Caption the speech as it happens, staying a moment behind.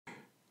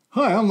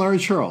Hi, I'm Larry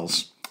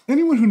Charles.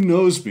 Anyone who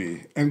knows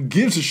me and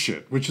gives a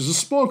shit, which is a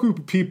small group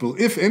of people,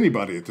 if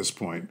anybody at this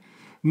point,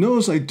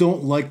 knows I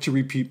don't like to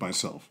repeat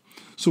myself.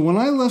 So when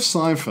I left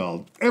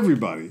Seinfeld,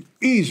 everybody,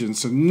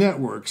 agents and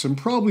networks, and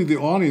probably the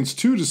audience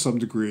too to some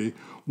degree,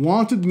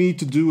 wanted me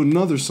to do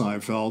another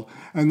Seinfeld,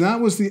 and that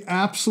was the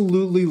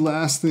absolutely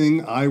last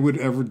thing I would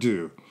ever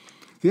do.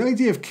 The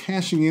idea of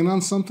cashing in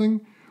on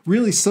something,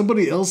 really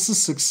somebody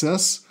else's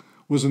success,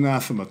 was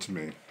anathema to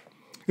me.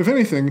 If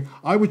anything,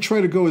 I would try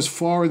to go as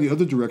far in the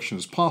other direction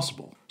as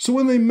possible. So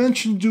when they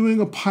mentioned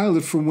doing a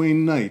pilot for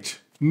Wayne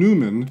Knight,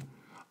 Newman,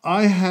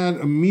 I had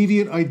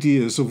immediate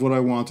ideas of what I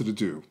wanted to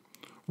do.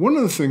 One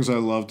of the things I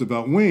loved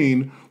about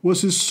Wayne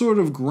was his sort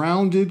of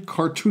grounded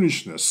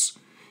cartoonishness.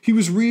 He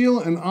was real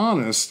and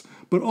honest,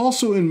 but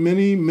also in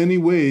many, many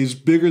ways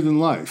bigger than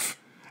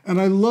life. And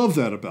I love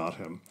that about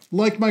him,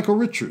 like Michael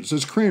Richards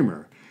as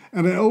Kramer.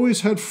 And I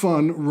always had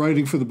fun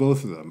writing for the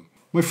both of them.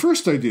 My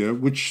first idea,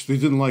 which they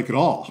didn't like at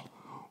all,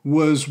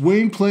 was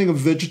Wayne playing a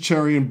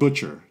vegetarian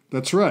butcher.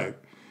 That's right.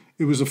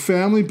 It was a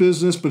family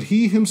business, but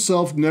he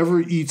himself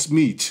never eats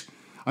meat.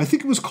 I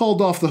think it was called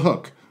Off the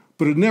Hook,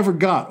 but it never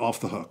got off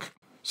the hook.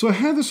 So I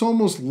had this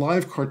almost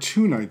live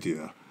cartoon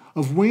idea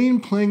of Wayne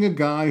playing a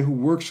guy who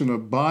works in a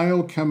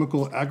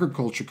biochemical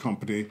agriculture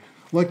company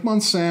like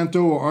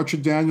Monsanto or Archer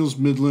Daniels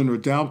Midland or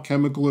Dow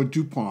Chemical or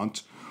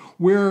DuPont,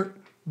 where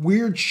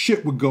weird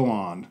shit would go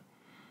on.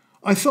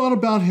 I thought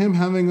about him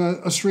having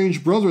a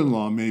strange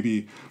brother-in-law,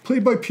 maybe,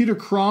 played by Peter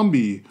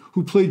Crombie,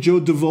 who played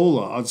Joe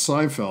Davola on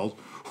Seinfeld,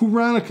 who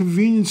ran a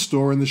convenience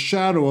store in the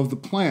shadow of the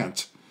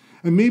plant.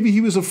 And maybe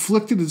he was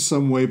afflicted in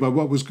some way by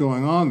what was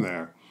going on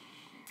there.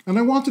 And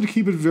I wanted to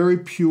keep it very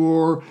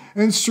pure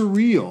and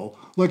surreal,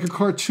 like a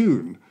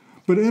cartoon.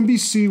 But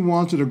NBC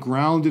wanted a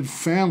grounded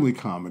family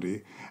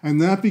comedy, and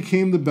that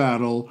became the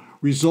battle,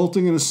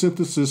 resulting in a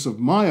synthesis of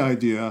my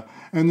idea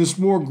and this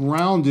more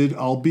grounded,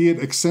 albeit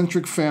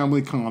eccentric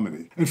family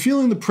comedy. And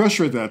feeling the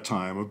pressure at that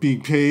time of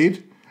being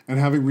paid and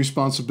having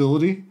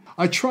responsibility,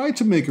 I tried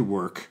to make it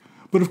work,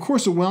 but of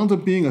course it wound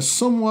up being a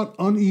somewhat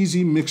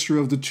uneasy mixture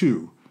of the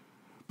two.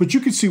 But you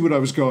could see what I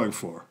was going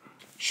for.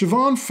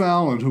 Siobhan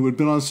Fallon, who had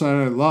been on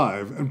Saturday Night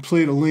Live and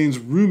played Elaine's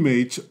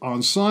roommate on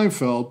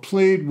Seinfeld,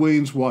 played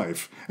Wayne's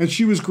wife, and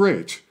she was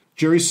great.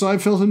 Jerry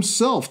Seinfeld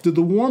himself did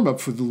the warm-up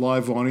for the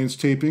live audience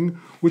taping,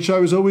 which I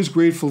was always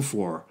grateful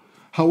for.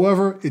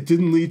 However, it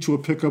didn't lead to a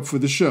pickup for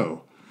the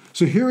show.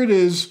 So here it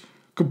is,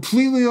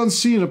 completely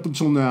unseen up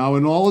until now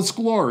in all its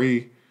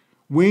glory,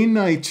 Wayne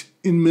Knight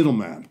in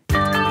Middleman.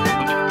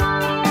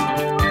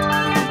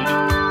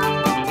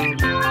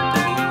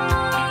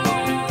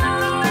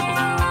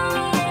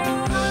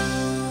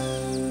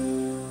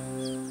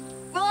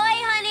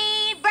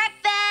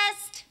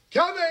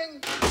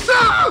 Coming!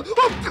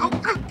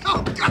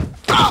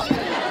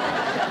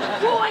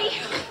 Roy!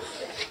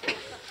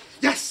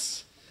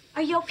 Yes!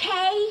 Are you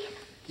okay?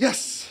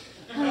 Yes!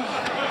 You know,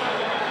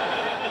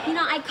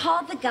 I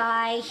called the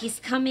guy.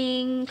 He's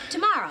coming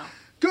tomorrow.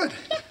 Good.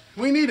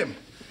 We need him.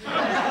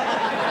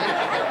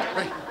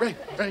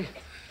 Ray.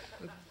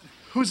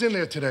 Who's in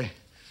there today?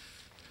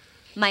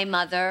 My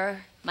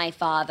mother, my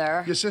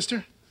father. Your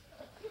sister?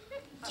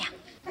 Yeah.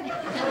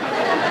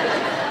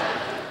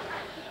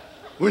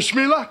 Wish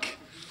me luck.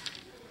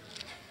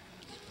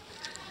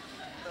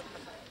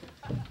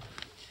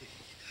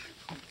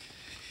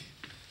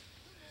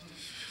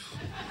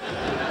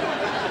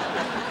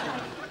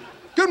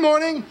 Good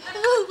morning.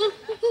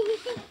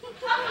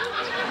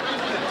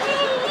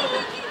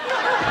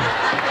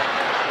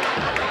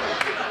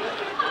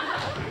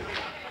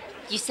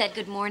 You said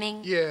good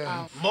morning? Yeah.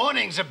 Oh.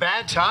 Morning's a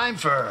bad time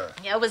for her.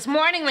 Yeah, it was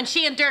morning when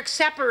she and Dirk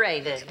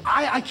separated.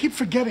 I keep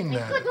forgetting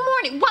that. Good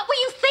morning. What were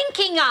you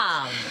thinking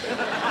of?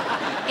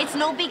 It's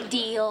no big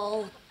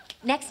deal.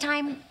 Next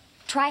time,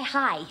 try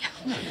hi.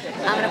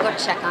 I'm gonna go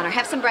check on her.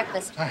 Have some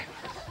breakfast. Hi.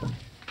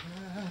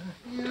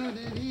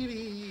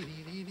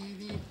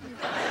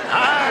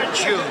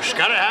 Juice.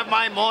 Gotta have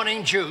my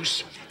morning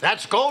juice.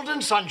 That's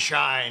golden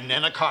sunshine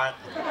in a carton.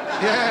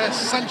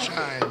 Yes,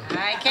 sunshine.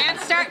 I can't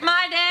start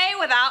my day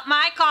without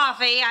my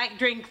coffee. I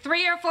drink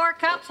 3 or 4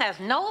 cups. Has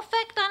no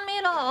effect on me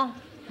at all.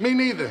 Me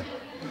neither.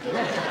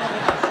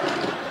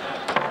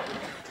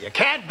 You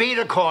can't beat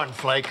a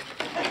cornflake.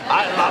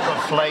 I love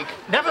a flake.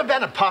 Never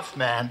been a puff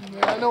man.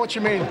 Yeah, I know what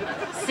you mean.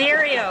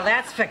 Cereal,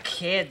 that's for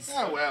kids.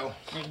 Oh, well.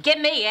 Give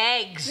me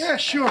eggs. Yeah,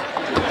 sure.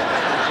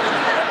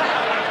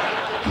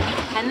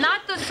 And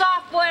not the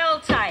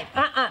soft-boiled type.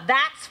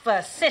 That's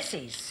for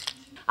sissies.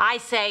 I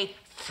say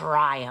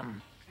fry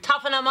 'em.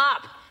 Toughen 'em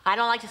up. I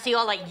don't like to see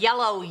all that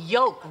yellow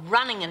yolk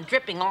running and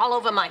dripping all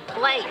over my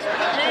plate.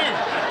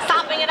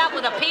 Sopping it up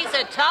with a piece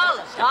of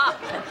toast. Oh,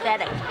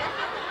 pathetic.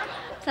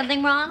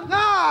 Something wrong? No.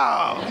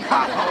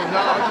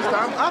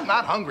 I'm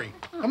not hungry.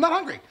 I'm not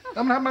hungry.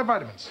 I'm gonna have my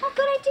vitamins. Oh,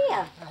 good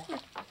idea.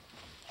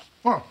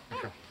 Oh,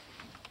 okay.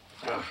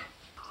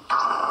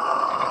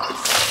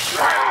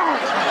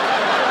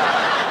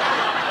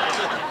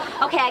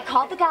 Okay, I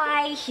called the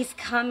guy. He's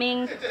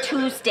coming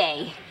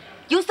Tuesday.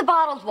 Use the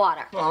bottled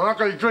water. Oh, I'm not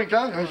gonna drink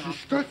that. That's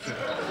disgusting.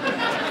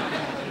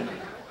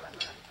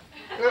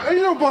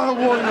 Ain't no bottle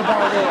of water in the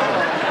bottle of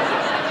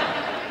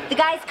water. The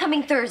guy's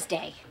coming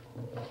Thursday.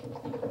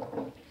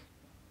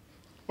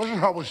 What the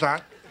hell was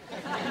that?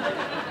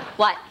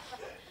 What?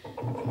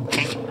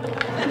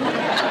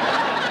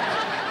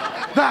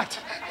 That.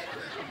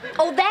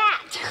 Oh,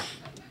 that!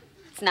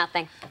 It's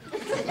nothing.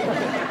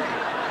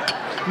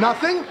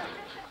 Nothing?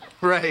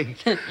 Ray,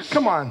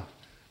 come on.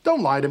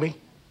 Don't lie to me.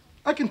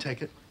 I can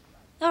take it.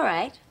 All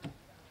right.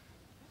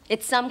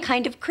 It's some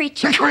kind of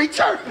creature. A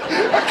creature?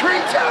 A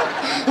creature?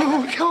 Oh,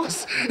 it'll kill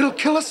us. It'll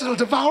kill us. It'll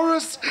devour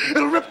us.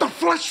 It'll rip the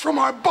flesh from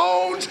our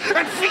bones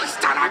and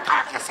feast on our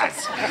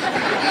carcasses.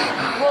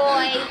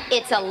 Roy,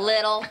 it's a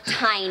little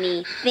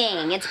tiny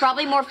thing. It's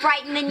probably more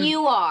frightened than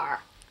you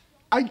are.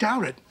 I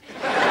doubt it.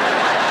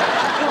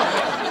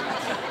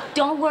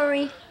 Don't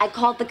worry. I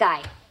called the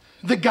guy.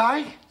 The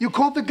guy? You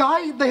called the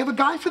guy? They have a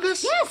guy for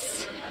this?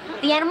 Yes.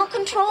 The animal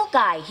control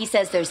guy. He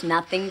says there's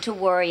nothing to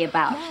worry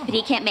about, but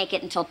he can't make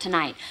it until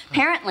tonight.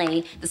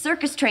 Apparently, the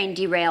circus train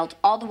derailed.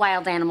 All the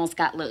wild animals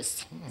got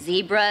loose.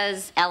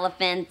 Zebras,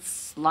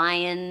 elephants,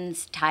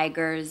 lions,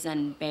 tigers,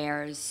 and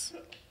bears.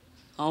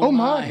 Oh,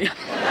 my.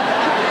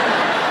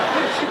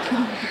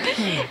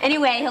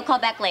 Anyway, he'll call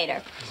back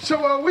later.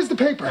 So, where's the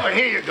paper? Oh,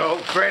 here you go.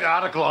 Great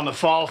article on the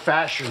fall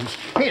fashions.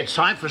 Hey, it's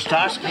time for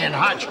Starsky and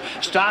Hutch.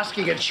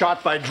 Starsky gets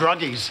shot by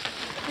druggies.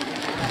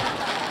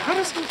 How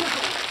does he...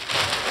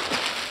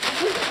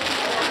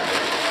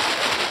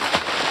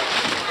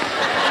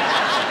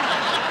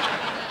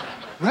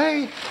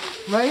 Ray.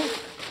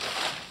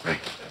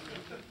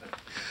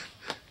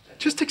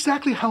 Just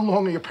exactly how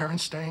long are your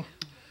parents staying?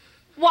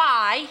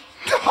 Why?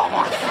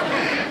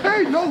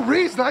 Hey, no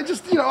reason. I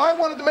just, I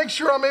wanted to make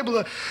sure I'm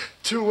able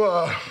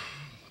to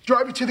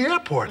drive you to the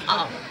airport.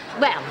 Oh,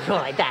 well,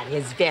 Roy, that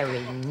is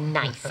very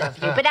nice of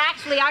you. But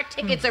actually, our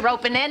tickets are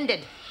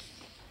open-ended.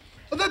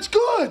 Well, that's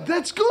good.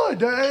 That's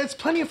good. It's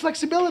plenty of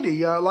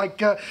flexibility.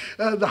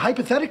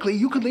 Hypothetically,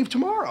 you could leave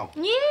tomorrow.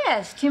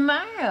 Yes,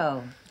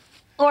 tomorrow.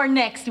 Or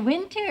next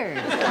winter.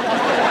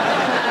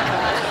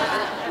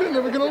 They're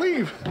never gonna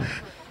leave.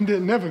 They're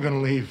never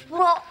gonna leave.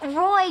 Well,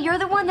 Roy, you're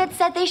the one that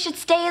said they should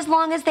stay as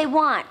long as they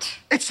want.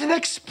 It's an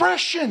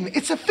expression.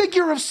 It's a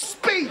figure of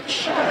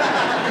speech.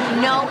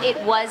 No,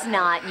 it was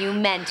not. You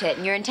meant it,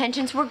 and your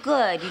intentions were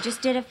good. You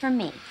just did it for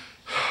me.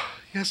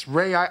 Yes,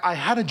 Ray, I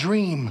had a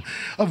dream,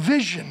 a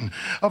vision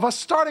of us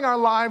starting our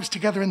lives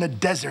together in the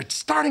desert,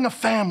 starting a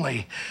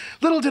family.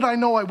 Little did I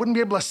know I wouldn't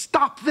be able to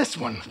stop this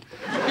one.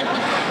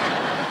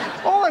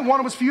 All I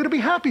wanted was for you to be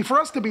happy, for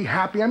us to be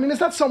happy. I mean, is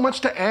that so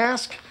much to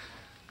ask?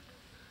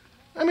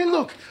 I mean,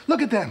 look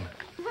at them.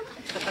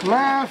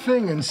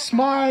 Laughing and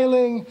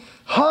smiling,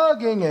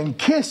 hugging and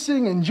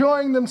kissing,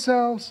 enjoying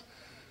themselves.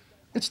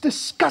 It's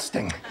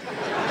disgusting.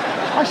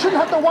 I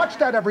shouldn't have to watch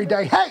that every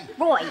day. Hey!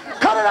 Roy!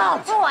 Cut it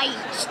out! Roy!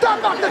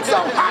 Stop acting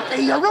so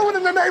happy! You're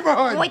ruining the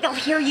neighborhood! Roy, they'll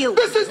hear you.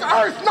 This is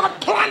Earth, not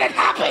Planet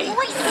Happy!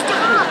 Roy,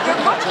 stop!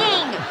 They're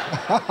looking!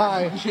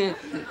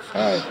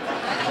 Hi.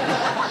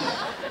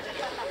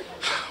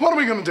 What are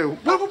we gonna do?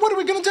 What are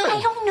we gonna do?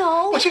 I don't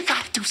know. Well, you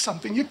gotta do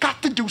something. You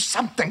got to do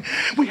something.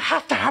 We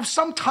have to have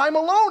some time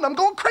alone. I'm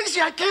going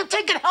crazy. I can't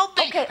take it. Help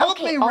me. Help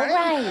me, Ray. All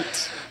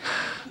right.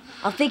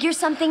 I'll figure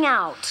something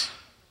out.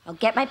 I'll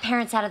get my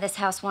parents out of this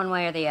house one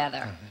way or the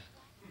other.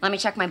 Let me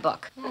check my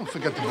book. Oh,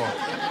 forget the book.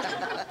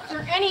 Is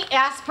there any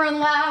aspirin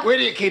left? Where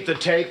do you keep the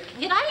tape?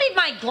 Did I leave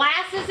my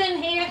glasses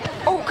in here?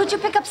 Oh, could you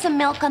pick up some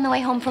milk on the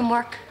way home from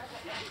work?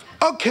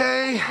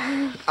 Okay,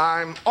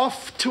 I'm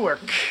off to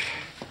work.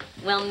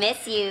 We'll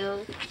miss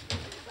you.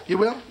 You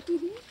will?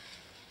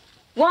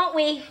 Won't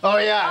we? Oh,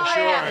 yeah,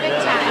 sure. Yeah, big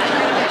time.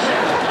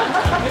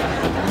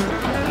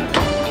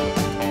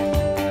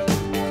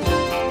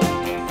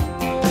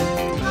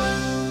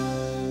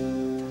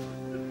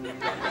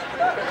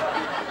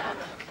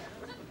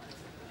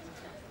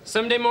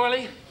 Someday,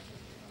 Morley,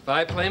 if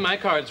I play my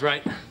cards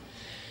right,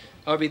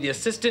 I'll be the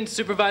Assistant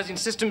Supervising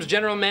Systems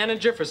General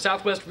Manager for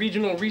Southwest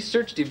Regional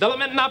Research,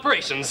 Development, and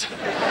Operations.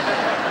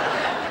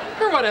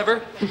 Or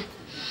whatever.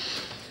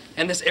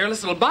 And this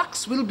airless little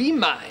box will be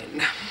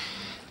mine.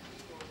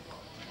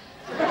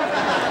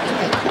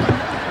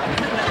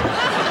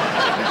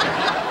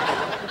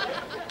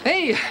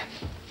 Hey,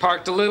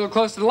 parked a little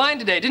close to the line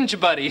today, didn't you,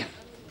 buddy?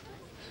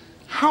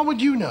 How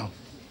would you know?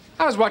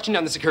 I was watching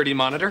on the security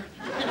monitor.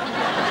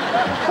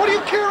 What do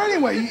you care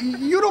anyway?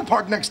 You don't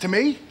park next to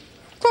me.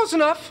 Close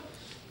enough.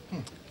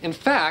 In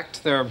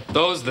fact, there are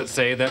those that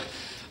say that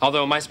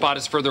although my spot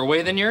is further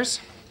away than yours,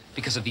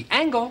 because of the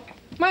angle,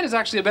 mine is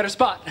actually a better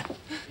spot.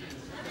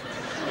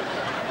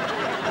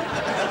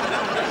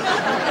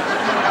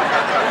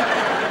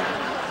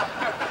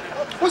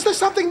 Was there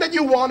something that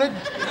you wanted?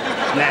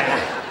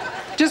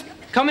 Nah. Just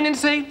coming in to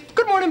say,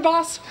 good morning,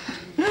 boss.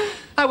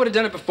 I would have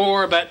done it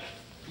before, but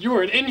you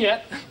weren't in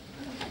yet.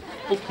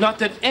 Well, not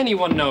that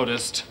anyone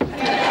noticed.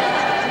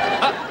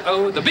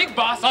 Uh-oh, the big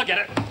boss, I'll get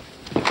it.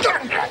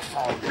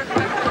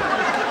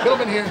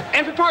 Middleman here.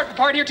 And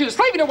Papard here too.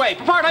 Slaving away.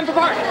 Papard, I'm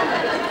Papard.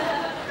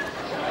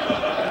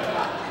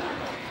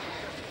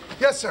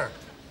 Yes, sir.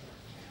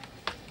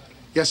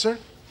 Yes, sir.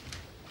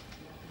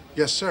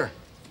 Yes, sir.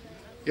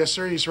 Yes,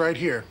 sir, he's right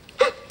here.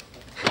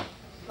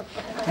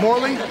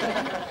 Morley?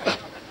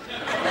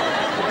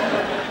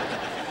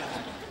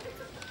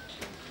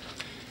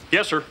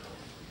 Yes, sir.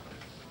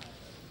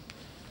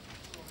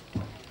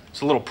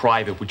 It's a little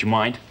private, would you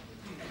mind?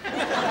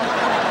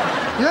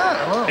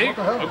 Yeah, well, Hey, what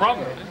the hell? no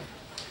problem.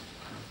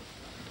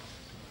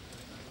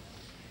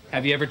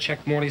 Have you ever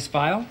checked Morley's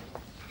file?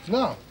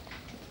 No.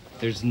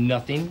 There's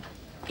nothing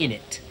in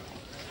it.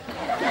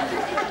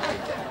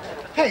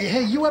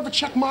 Hey, you ever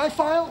check my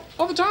file?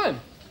 All the time.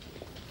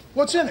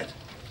 What's in it?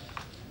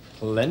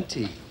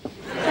 Plenty.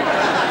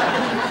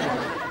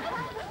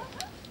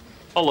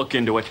 I'll look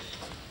into it.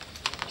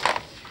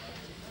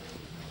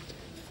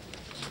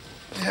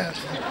 Yeah.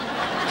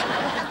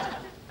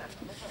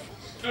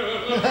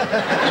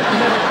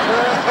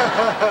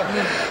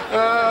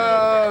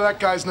 That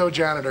guy's no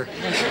janitor.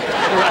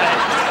 Right.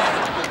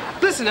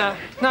 Listen,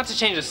 not to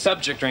change the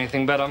subject or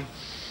anything, but I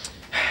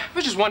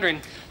was just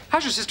wondering,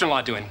 how's your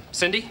sister-in-law doing?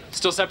 Cindy?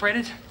 Still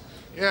separated?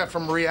 Yeah,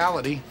 from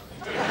reality.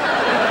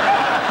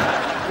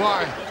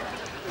 Why?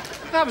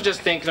 I was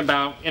just thinking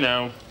about,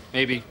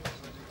 maybe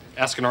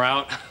asking her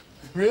out.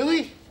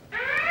 Really?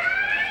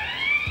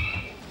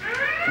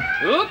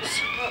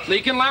 Oops,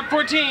 leak in lab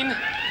 14.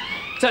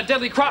 It's that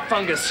deadly crop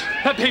fungus.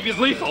 That baby's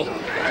lethal.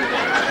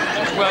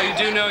 Well, you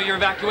do know your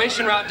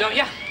evacuation route, don't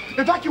you?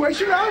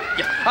 Evacuation route?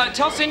 Yeah.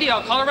 Tell Cindy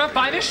I'll call her around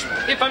 5-ish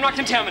if I'm not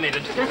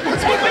contaminated.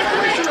 What's my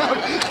evacuation route?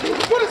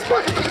 What is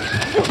my...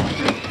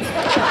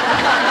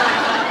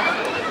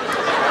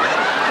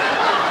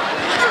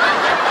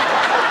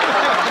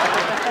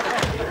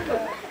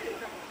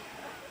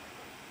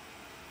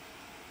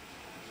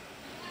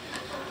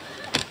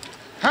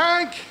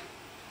 Hank!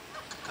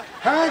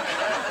 Hank!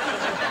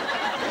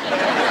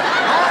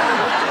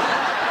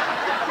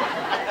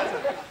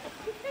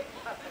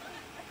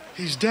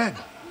 He's dead.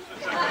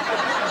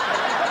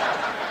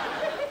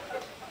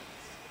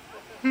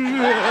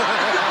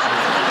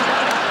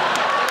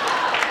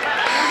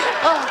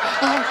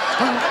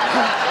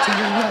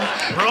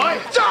 Roy?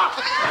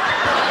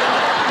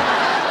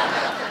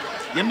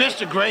 You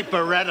missed a great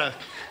Beretta.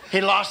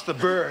 He lost the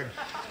bird.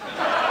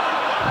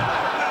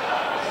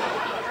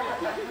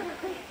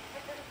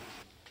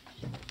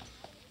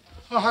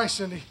 Oh, hi,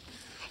 Cindy.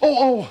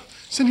 Oh,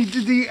 Cindy,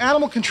 did the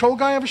animal control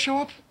guy ever show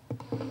up?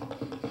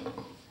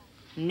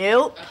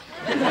 Nope.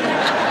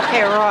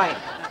 Hey, Roy,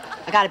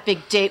 I got a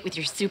big date with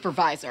your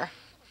supervisor.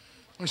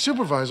 My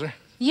supervisor?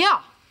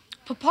 Yeah,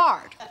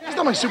 Papard. He's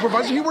not my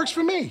supervisor. He works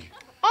for me.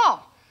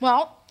 Oh,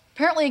 well,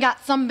 apparently he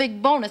got some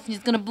big bonus and he's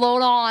gonna blow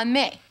it all on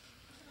me.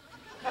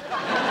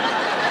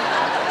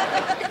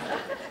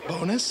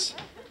 Bonus?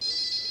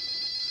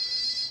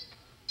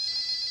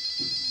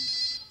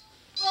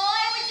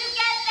 Roy, would you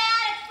get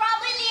that? It's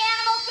probably the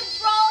animal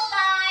control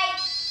guy.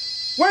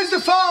 Where's the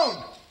phone?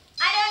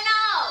 I don't know.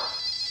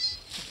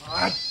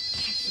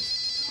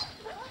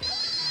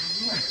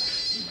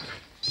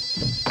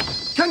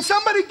 Can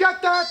somebody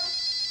get that?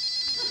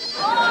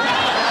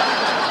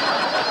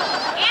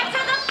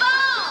 Answer the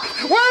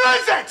phone. Where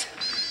is it?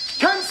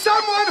 Can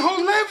someone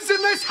who lives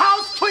in this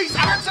house please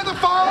answer the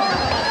phone?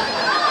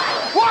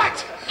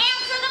 What?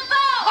 Answer the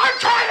phone. I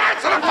can't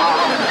answer the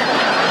phone!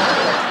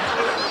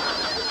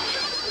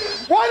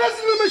 Why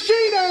doesn't the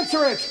machine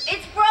answer it?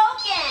 It's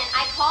broken.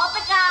 I called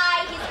the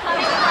guy. He's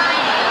coming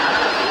Friday.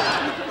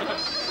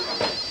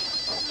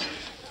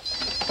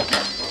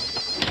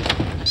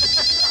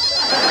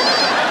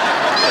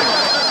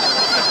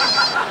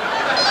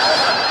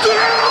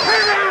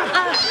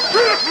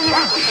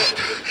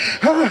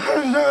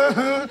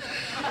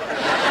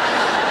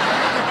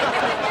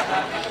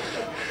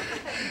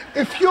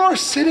 If you're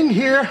sitting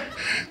here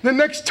the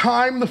next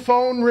time the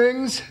phone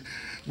rings,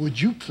 would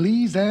you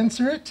please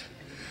answer it?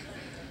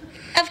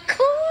 Of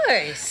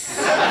course.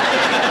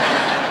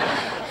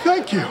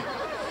 Thank you.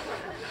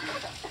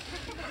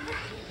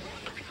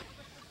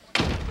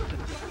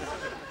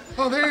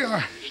 Oh, there you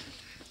are.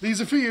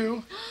 These are for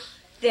you.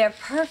 They're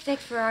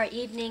perfect for our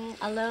evening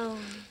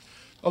alone.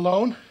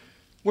 Alone?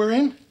 We're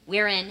in?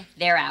 We're in,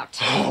 they're out.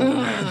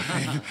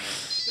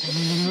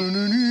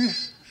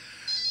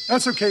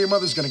 That's okay, your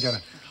mother's gonna get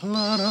it.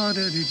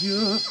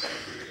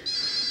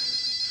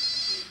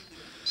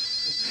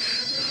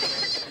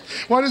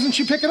 Why doesn't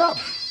she pick it up?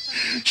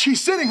 She's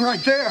sitting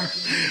right there.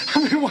 I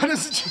mean, why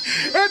doesn't she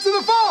answer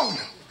the phone?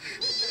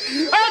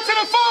 Answer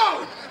the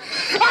phone!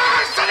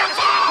 Answer the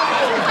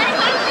phone!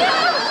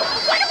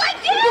 What do I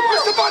do? You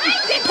push the button!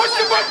 Push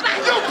the button!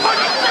 You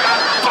push the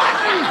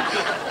button!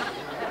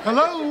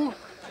 Hello?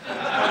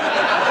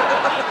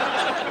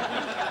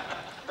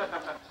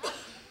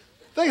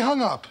 They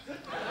hung up.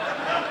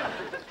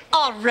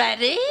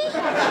 Already?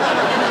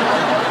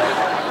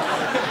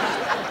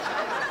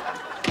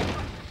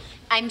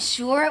 I'm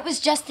sure it was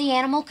just the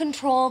animal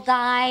control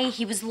guy.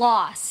 He was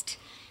lost.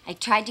 I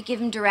tried to give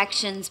him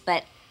directions,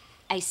 but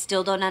I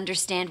still don't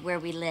understand where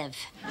we live.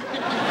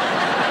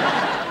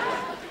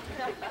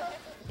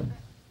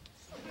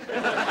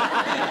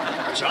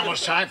 It's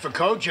almost time for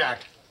Kojak.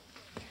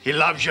 He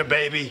loves you,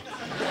 baby.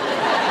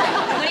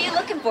 What are you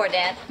looking for,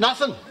 Dad?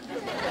 Nothing.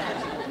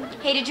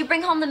 Hey, did you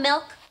bring home the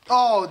milk?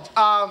 Oh,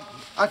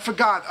 I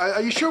forgot.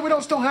 Are you sure we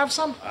don't still have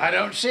some? I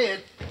don't see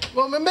it.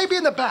 Well, maybe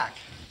in the back.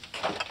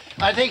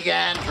 I think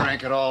Ann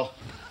drank it all.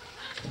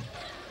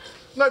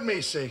 Let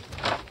me see.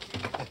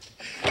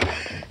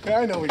 Yeah,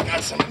 I know we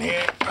got some in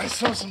here. I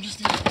saw some just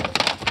here.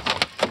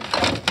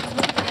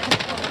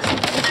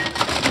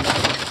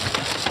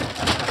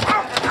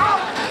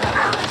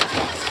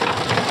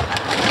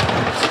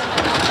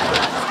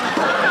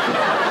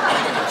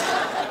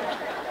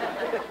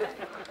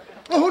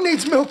 Well, who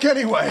needs milk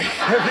anyway?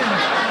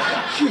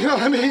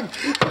 I mean,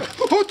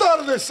 who thought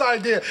of this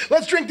idea?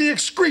 Let's drink the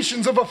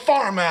excretions of a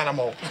farm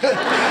animal.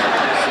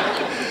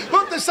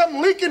 Look, there's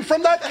something leaking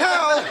from that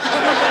cow.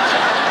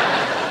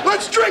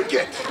 Let's drink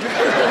it.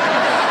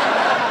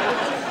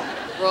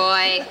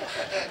 Roy.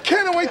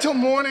 Can't I wait till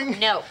morning?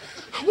 No.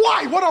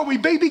 Why? What are we,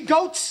 baby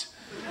goats?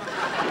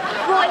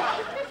 Roy,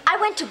 I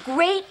went to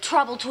great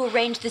trouble to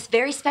arrange this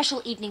very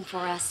special evening for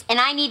us, and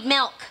I need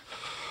milk.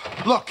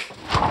 Look,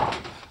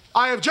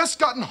 I have just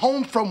gotten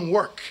home from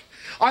work.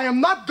 I am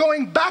not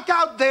going back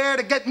out there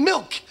to get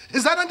milk.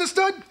 Is that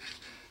understood?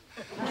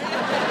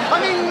 I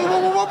mean,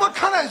 what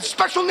kind of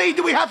special need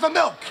do we have for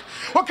milk?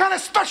 What kind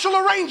of special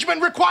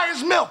arrangement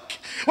requires milk?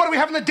 What, are we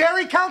having the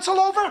dairy council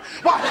over?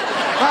 What?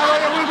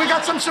 We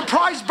got some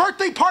surprise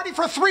birthday party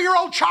for a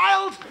 3-year-old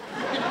child?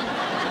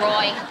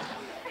 Roy.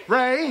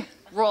 Ray?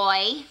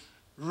 Roy.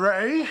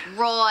 Ray?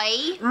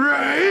 Roy.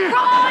 Ray?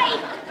 Roy!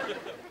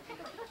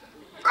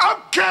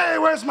 Okay,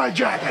 where's my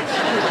jacket?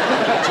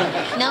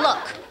 Now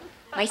look,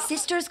 my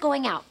sister's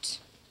going out.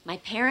 My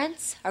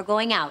parents are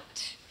going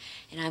out.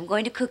 And I'm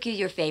going to cook you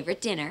your favorite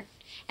dinner.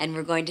 And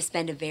we're going to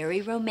spend a very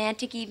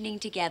romantic evening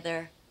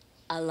together,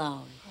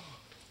 alone.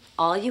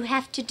 All you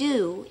have to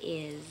do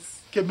is...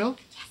 Get milk?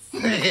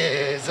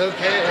 Yes,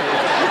 okay.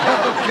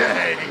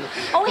 Okay.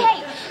 Oh,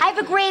 hey, I have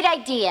a great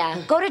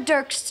idea. Go to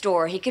Dirk's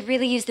store. He could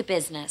really use the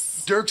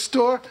business. Dirk's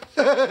store?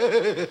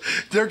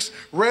 Dirk's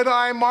Red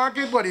Eye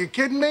Market? What, are you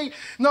kidding me?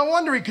 No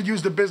wonder he could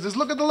use the business.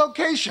 Look at the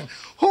location.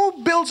 Who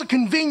builds a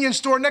convenience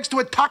store next to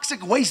a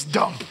toxic waste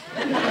dump?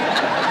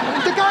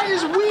 The guy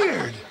is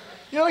weird.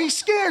 You know, he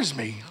scares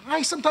me.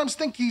 I sometimes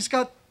think he's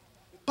got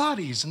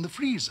bodies in the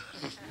freezer.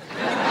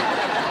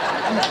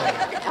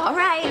 All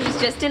right, it was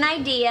just an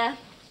idea.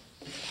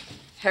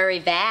 Hurry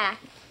back.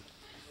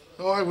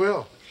 Oh, I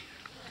will.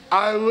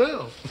 I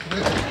will. To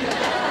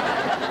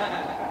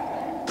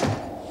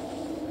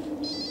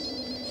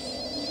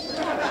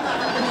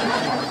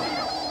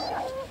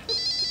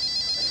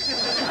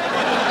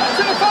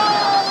the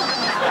phone!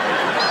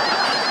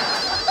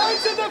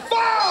 Answer the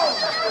phone!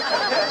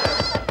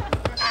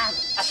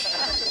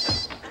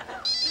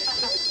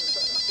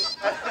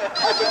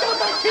 I forgot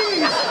my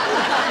keys!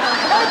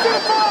 Answer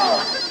the phone!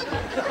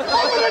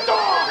 Open the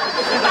door!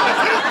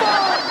 Answer the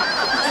phone!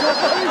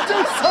 Somebody do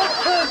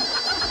something!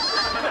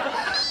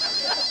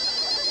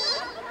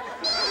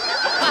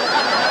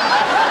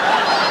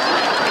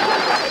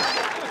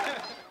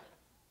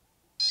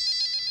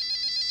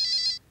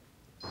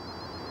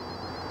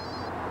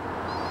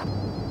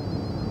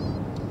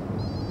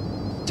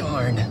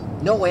 Darn,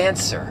 no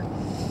answer.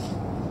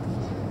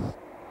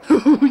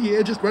 Oh,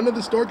 yeah, just run to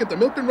the store, get the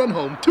milk, and run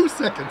home. 2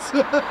 seconds.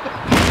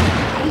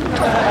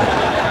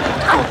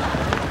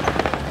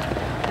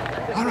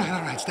 All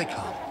right, stay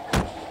calm.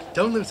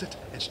 Don't lose it.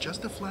 It's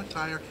just a flat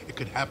tire. It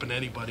could happen to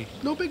anybody.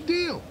 No big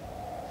deal.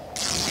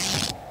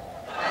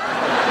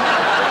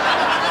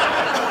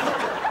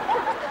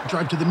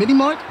 Drive to the Mini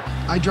Mart,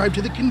 I drive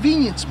to the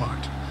Convenience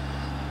Mart.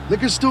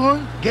 Liquor store,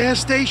 gas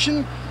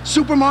station,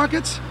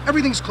 supermarkets,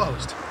 everything's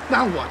closed.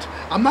 Now what?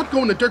 I'm not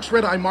going to Dirk's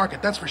Red Eye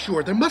Market, that's for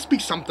sure. There must be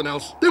something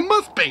else. There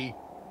must be.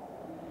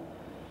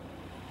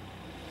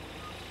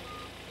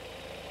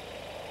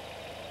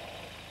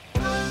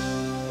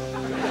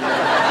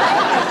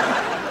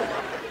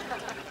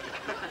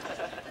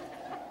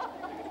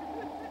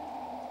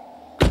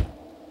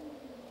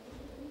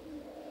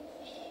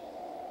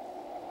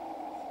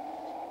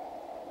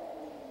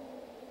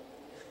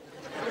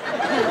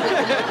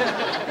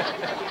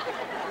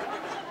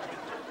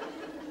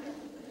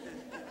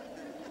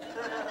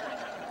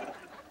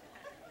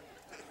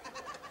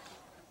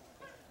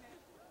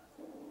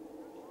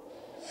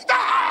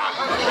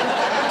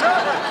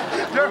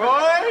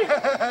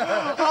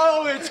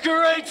 Oh, it's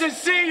great to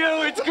see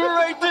you. It's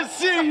great to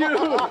see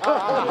you.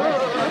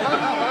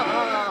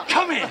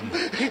 Come in.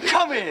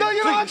 Come in. No,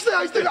 you know, I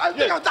think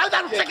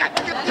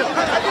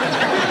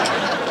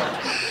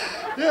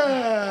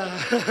yeah.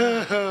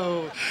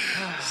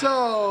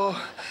 So,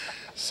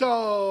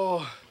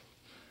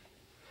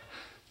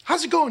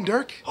 how's it going,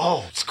 Dirk?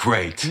 Oh, it's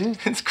great.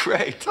 It's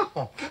great.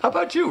 How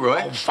about you,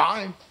 Roy? Oh,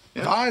 fine.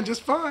 Yeah. Fine,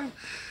 just fine.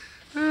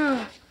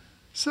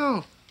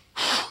 So,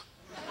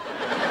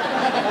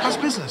 how's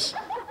business?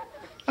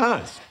 Oh,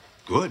 it's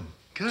good.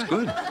 Good. It's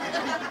good.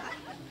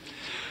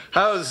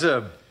 How's,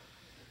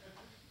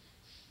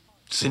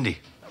 Cindy?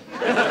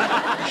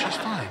 She's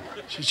fine.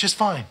 She's just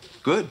fine.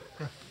 Good.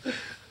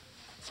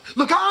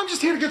 Look, I'm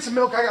just here to get some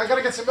milk. I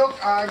gotta get some milk.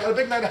 I got a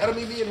big night ahead of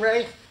me and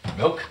Ray.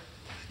 Milk?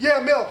 Yeah,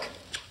 milk.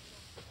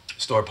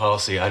 store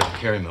policy. I don't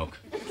carry milk.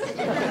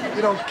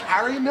 You don't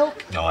carry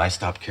milk? No, I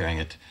stopped carrying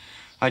it.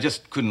 I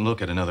just couldn't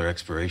look at another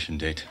expiration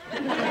date.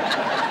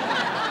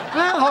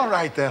 Well, all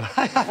right then.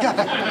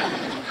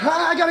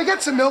 I gotta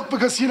get some milk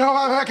because, you know,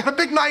 I got a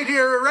big night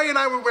here. Ray and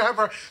I will have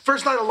our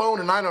first night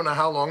alone in I don't know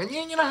how long. And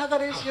you know how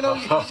that is, you know?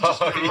 You just,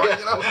 Yeah,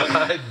 you know?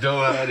 I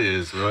know how it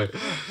is, Roy.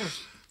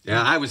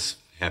 Yeah, I was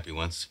happy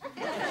once.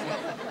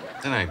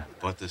 Then I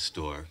bought this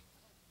store.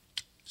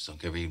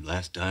 Sunk every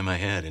last dime I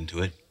had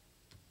into it.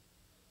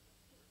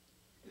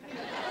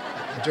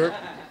 Dirk?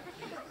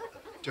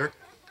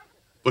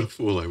 What a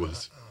fool I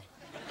was.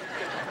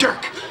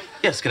 Dirk!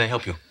 Yes, can I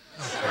help you? Look,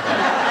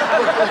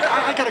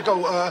 I gotta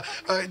go.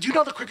 Do you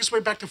know the quickest way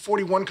back to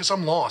 41? Because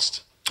I'm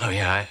lost. Oh,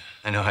 yeah,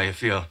 I know how you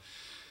feel.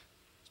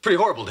 It's pretty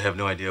horrible to have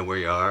no idea where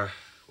you are,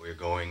 where you're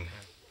going,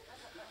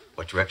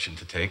 what direction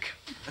to take.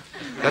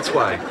 That's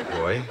why,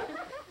 Roy,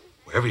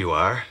 wherever you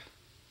are,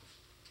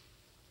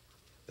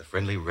 the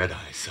friendly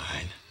red-eye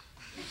sign,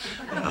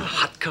 a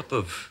hot cup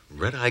of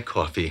red-eye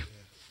coffee,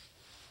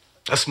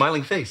 a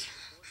smiling face,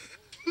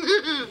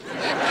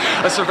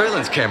 a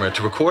surveillance camera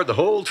to record the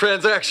whole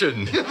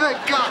transaction.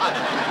 Thank God.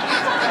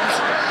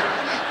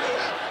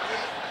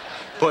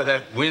 Boy,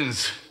 that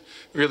wind's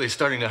really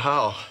starting to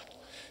howl.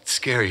 It's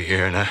scary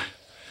here, and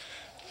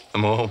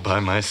I'm all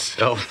by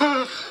myself.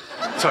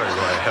 Sorry,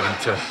 Roy, I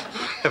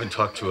haven't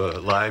talked to a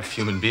live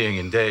human being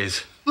in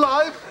days.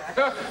 Live?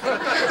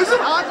 Is it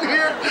hot in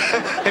here?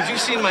 Have you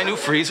seen my new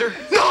freezer?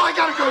 No, I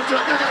gotta go, Dirk.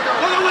 I gotta go.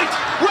 Oh, no, wait!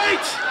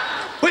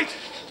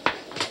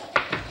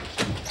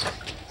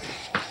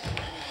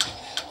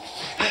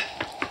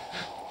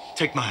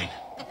 Take mine.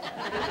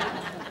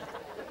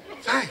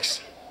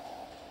 Thanks.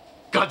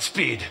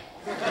 Godspeed.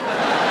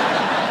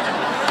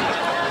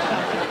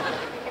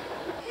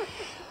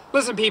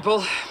 Listen,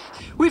 people,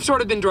 we've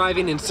sort of been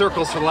driving in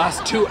circles for the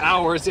last 2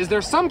 hours. Is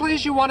there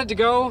someplace you wanted to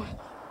go?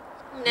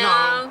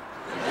 No.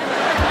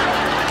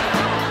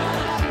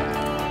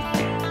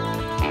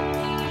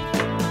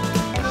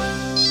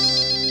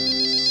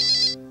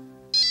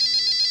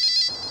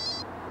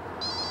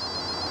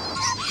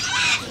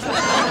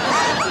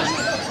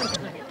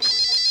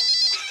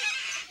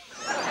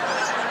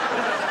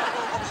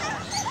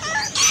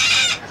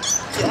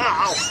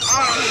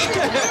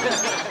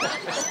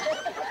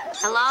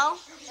 Hello?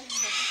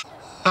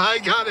 I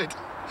got it.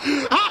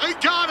 I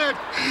got it.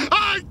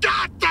 I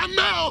got the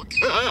milk.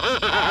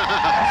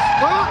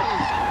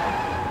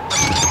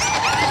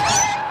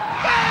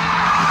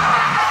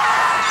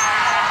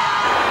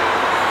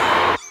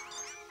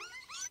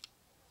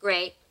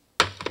 Great.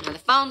 Now the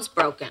phone's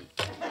broken.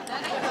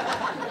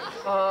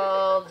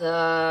 Call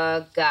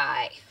the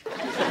guy.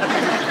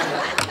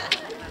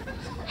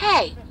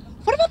 Hey,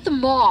 what about the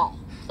mall?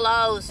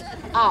 Closed.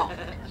 Oh,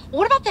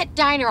 what about that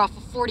diner off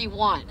of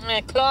 41?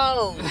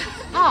 Closed.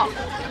 Oh.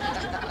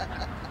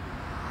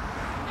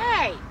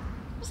 Hey,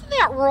 wasn't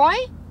that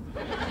Roy?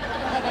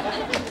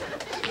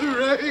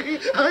 Ray,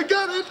 I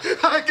got it.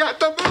 I got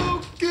the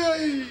milk.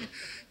 Yay.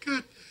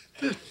 Good.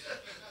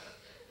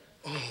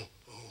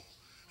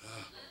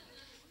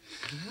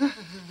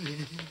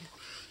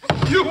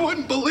 You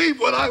wouldn't believe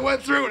what I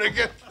went through to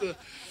get the...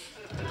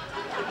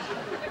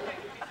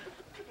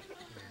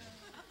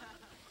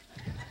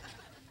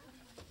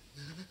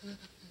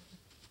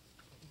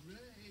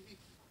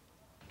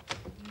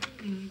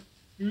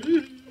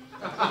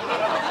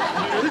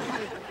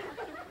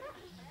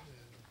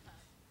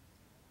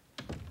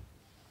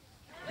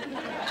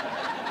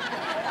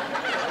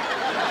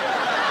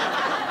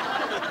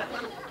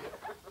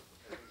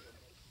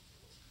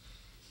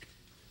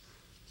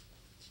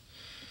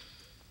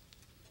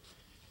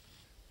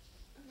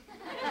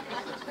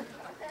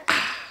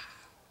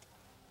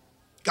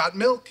 Got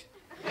milk?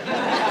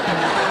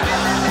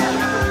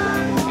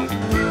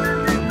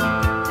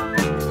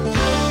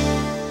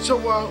 So,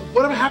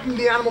 whatever happened to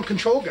the animal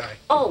control guy?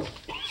 Oh,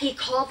 he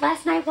called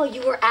last night while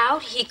you were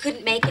out. He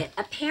couldn't make it.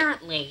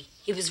 Apparently,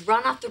 he was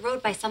run off the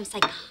road by some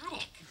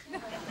psychotic.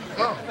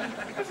 Oh.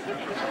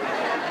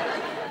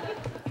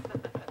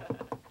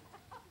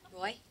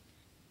 Roy?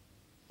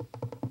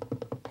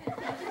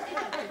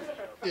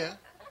 Yeah.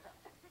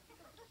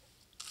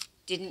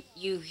 Didn't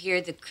you hear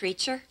the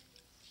creature?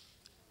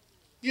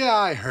 Yeah,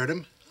 I heard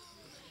him.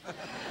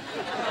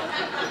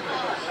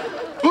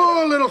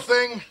 Poor little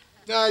thing.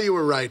 Ah, you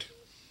were right.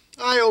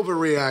 I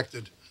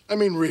overreacted. I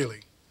mean,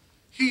 really.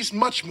 He's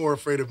much more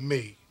afraid of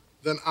me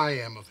than I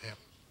am of him.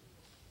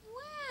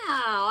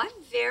 Wow,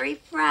 I'm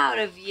very proud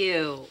of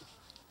you.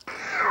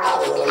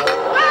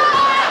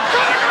 Ah!